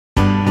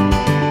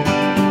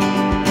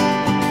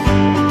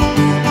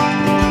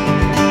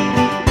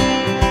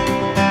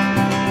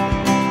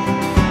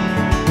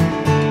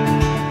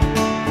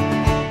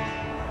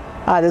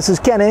Hi, this is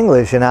Ken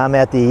English, and I'm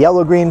at the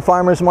Yellow Green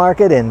Farmers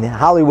Market in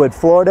Hollywood,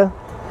 Florida.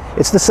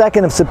 It's the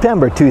 2nd of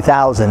September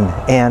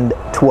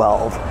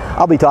 2012.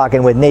 I'll be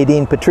talking with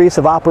Nadine Patrice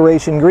of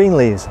Operation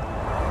Greenleaves.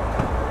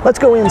 Let's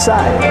go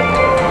inside.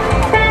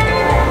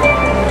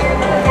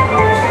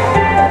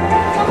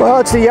 Well,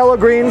 it's the Yellow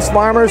Green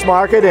Farmers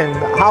Market in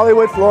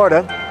Hollywood,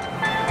 Florida.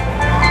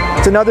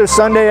 It's another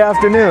Sunday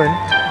afternoon.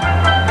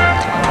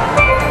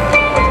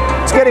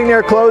 It's getting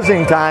near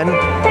closing time.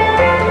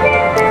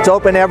 It's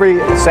open every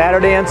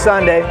Saturday and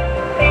Sunday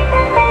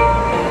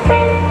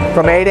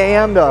from 8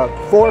 a.m. to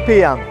 4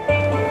 p.m.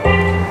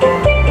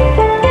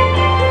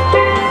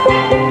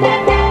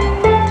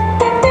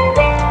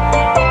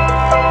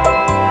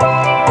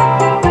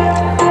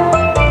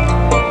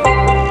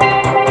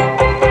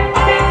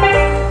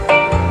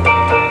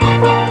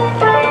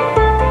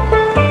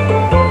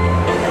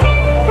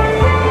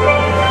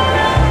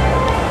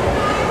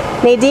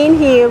 Nadine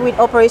here with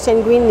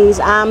Operation Greenleaves.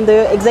 I'm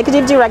the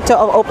Executive Director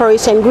of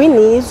Operation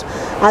Greenleaves.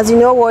 As you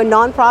know, we're a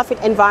non-profit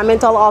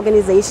environmental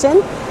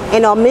organization,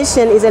 and our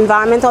mission is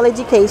environmental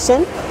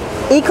education,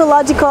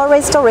 ecological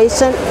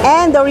restoration,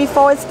 and the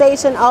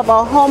reforestation of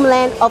our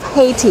homeland of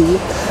Haiti.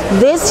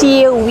 This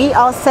year, we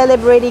are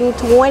celebrating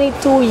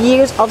 22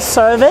 years of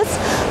service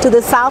to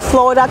the South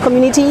Florida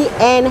community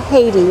and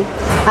Haiti.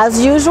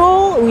 As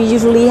usual, we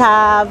usually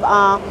have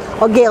a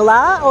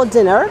gala or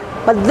dinner,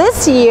 but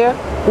this year,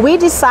 we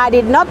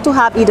decided not to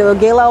have either a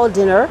gala or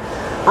dinner.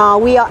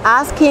 We are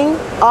asking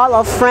all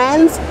our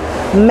friends,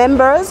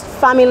 members,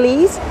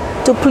 families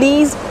to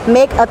please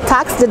make a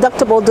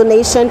tax-deductible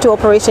donation to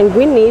Operation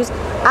Greenleaves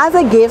as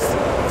a gift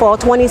for our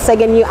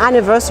 22nd year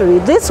anniversary.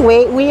 This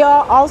way, we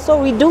are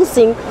also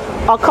reducing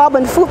our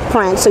carbon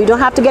footprint, so you don't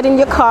have to get in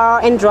your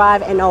car and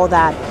drive and all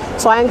that.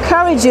 So I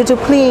encourage you to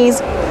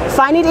please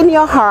find it in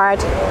your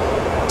heart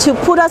to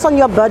put us on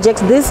your budget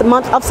this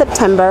month of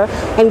September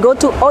and go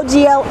to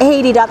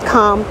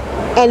oglhaiti.com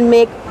and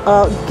make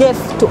a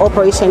gift to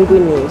Operation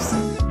Greenleaves.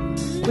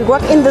 We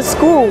work in the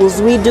schools.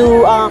 We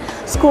do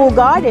school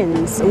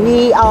gardens.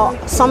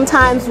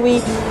 Sometimes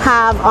we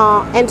have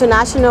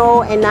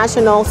international and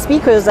national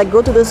speakers that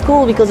go to the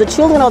school because the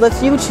children are the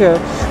future.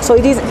 So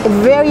it is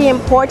very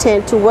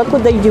important to work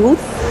with the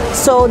youth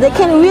so they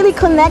can really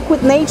connect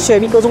with nature,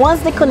 because once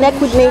they connect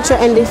with nature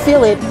and they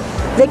feel it,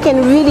 they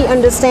can really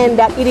understand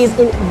that it is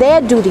in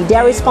their duty,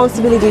 their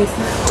responsibility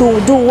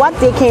to do what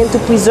they can to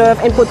preserve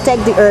and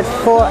protect the earth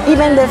for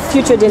even the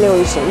future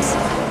generations.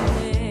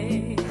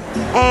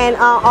 And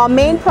our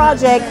main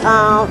project,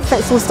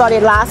 since we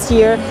started last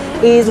year,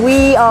 is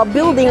we are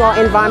building our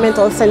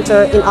environmental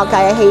center in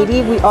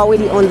Haiti. We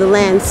already own the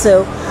land,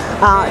 so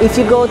if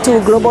you go to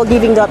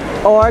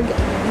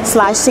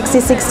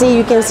globalgiving.org/6060,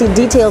 you can see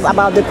details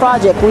about the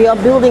project. We are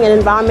building an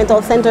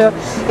environmental center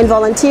in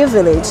Volunteer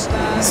Village.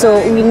 So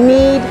we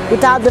need,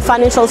 without the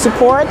financial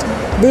support,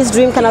 this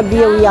dream cannot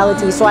be a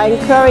reality. So I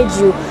encourage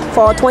you,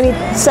 for our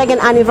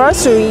 22nd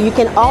anniversary, you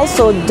can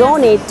also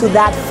donate to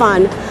that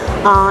fund.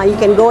 You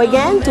can go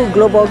again to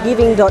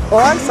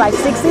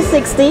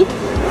globalgiving.org/6060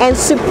 and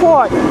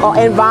support our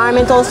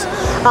environmental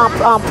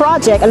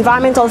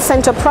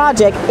center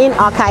project in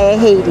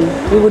Haiti.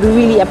 We would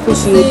really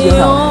appreciate your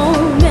help.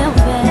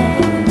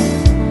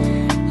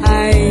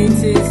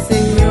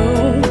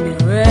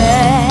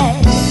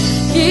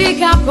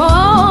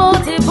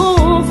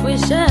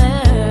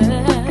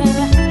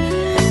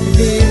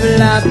 Vive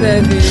la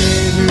paix,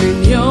 vive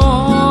l'union,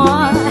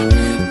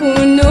 pour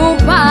nous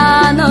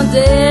pas dans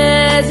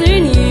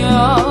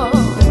désunion.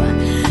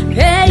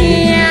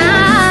 Pays à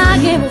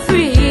game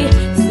free,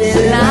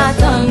 c'est la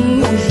temps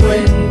nous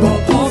jouons bon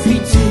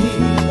confiture.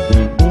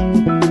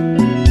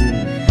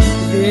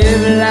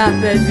 Vive la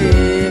paix,